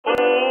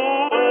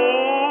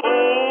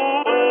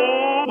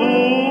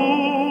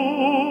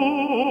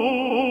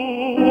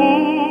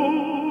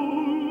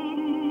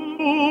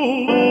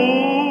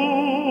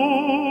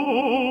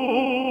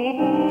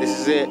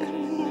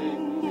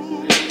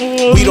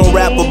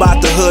rap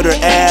about the hood or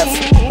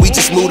Ave. We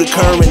just move the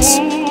currents.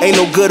 Ain't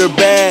no good or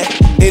bad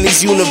in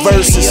these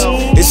universes.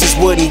 It's just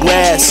wood and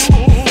grass,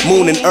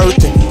 moon and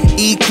earthin'.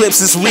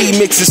 Eclipses,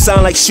 remixes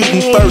sound like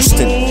shooting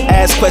firstin'.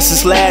 Ask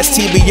questions last,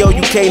 TBO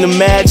you can't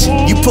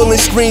imagine. You pulling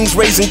strings,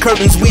 raising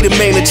curtains, we the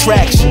main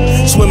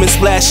attraction. Swimming,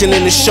 splashing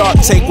in the Shark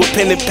Tank with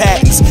pendant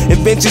patents.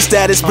 Invention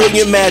status,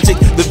 brilliant magic,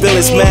 the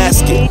villain's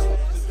masking.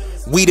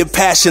 We the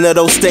passion of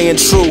those staying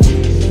true.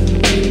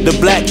 The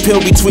black pill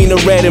between the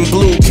red and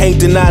blue, can't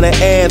deny the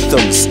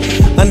anthems.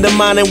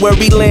 Undermining where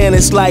we land,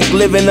 it's like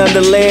living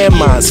under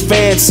landmines.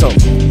 Phantom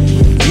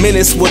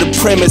menace with a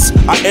premise.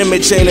 Our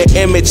image ain't an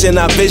image, and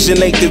our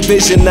vision ain't the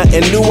vision.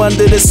 Nothing new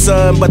under the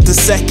sun but the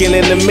second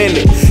and the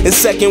minute. And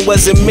second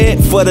wasn't meant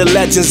for the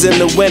legends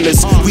and the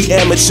winners. We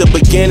amateur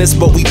beginners,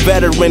 but we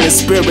veteran in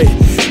spirit.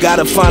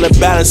 Gotta find a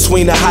balance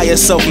between the higher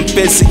self and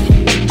physics.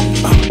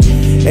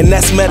 And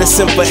that's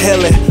medicine for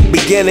healing.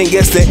 Beginning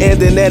is the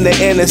ending, and the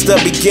end is the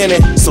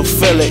beginning. So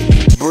feel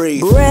it,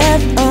 breathe.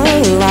 Breath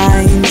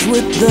aligns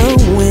with the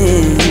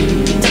wind,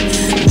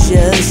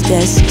 just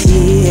as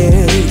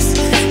tears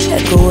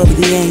echo of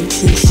the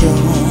ancient shore.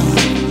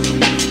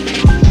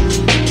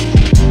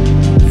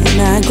 And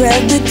I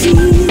grab the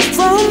key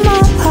from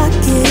my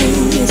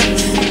pocket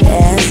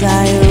as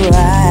I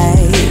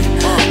arrive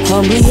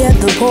humbly at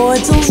the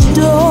portal's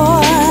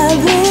door.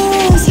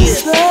 This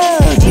is the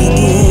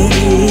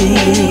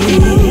beginning.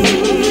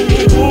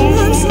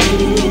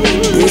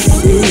 This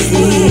is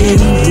the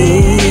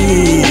ending.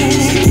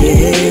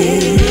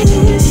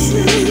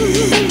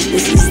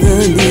 This is the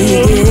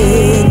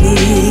beginning.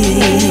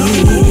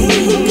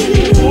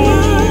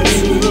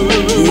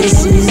 This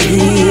is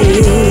the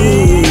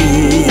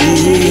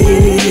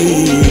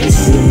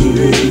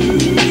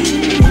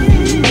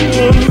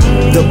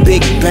end. The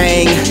Big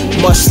Bang,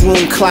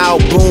 mushroom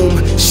cloud boom,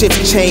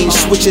 shift change,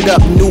 switch it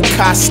up, new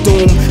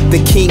costume.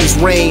 The king's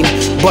reign,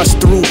 bust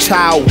through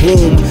child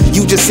womb.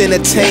 You just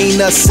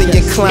entertain us in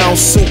your clown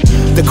suit.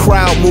 The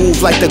crowd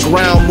move like the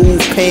ground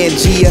move,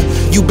 Pangea.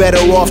 You better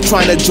off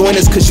trying to join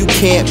us cause you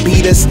can't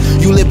beat us.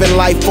 You living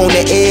life on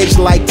the edge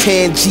like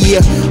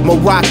Tangier.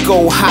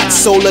 Morocco, hot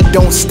solar,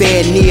 don't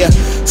stand near.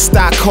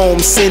 Stockholm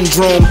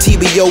Syndrome,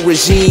 TBO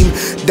regime.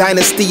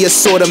 Dynasty is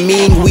sorta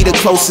mean, we the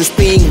closest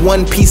thing.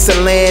 One piece of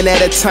land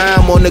at a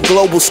time on the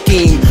global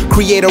scheme.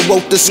 Creator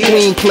wrote the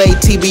screenplay,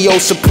 TBO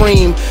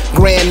supreme.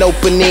 Grand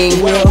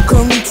opening.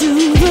 Welcome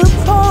to the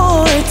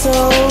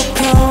portal.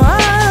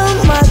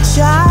 Come, my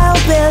child,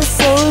 there's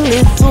so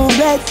little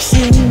that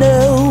you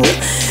know.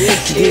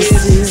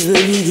 This is the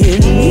beginning.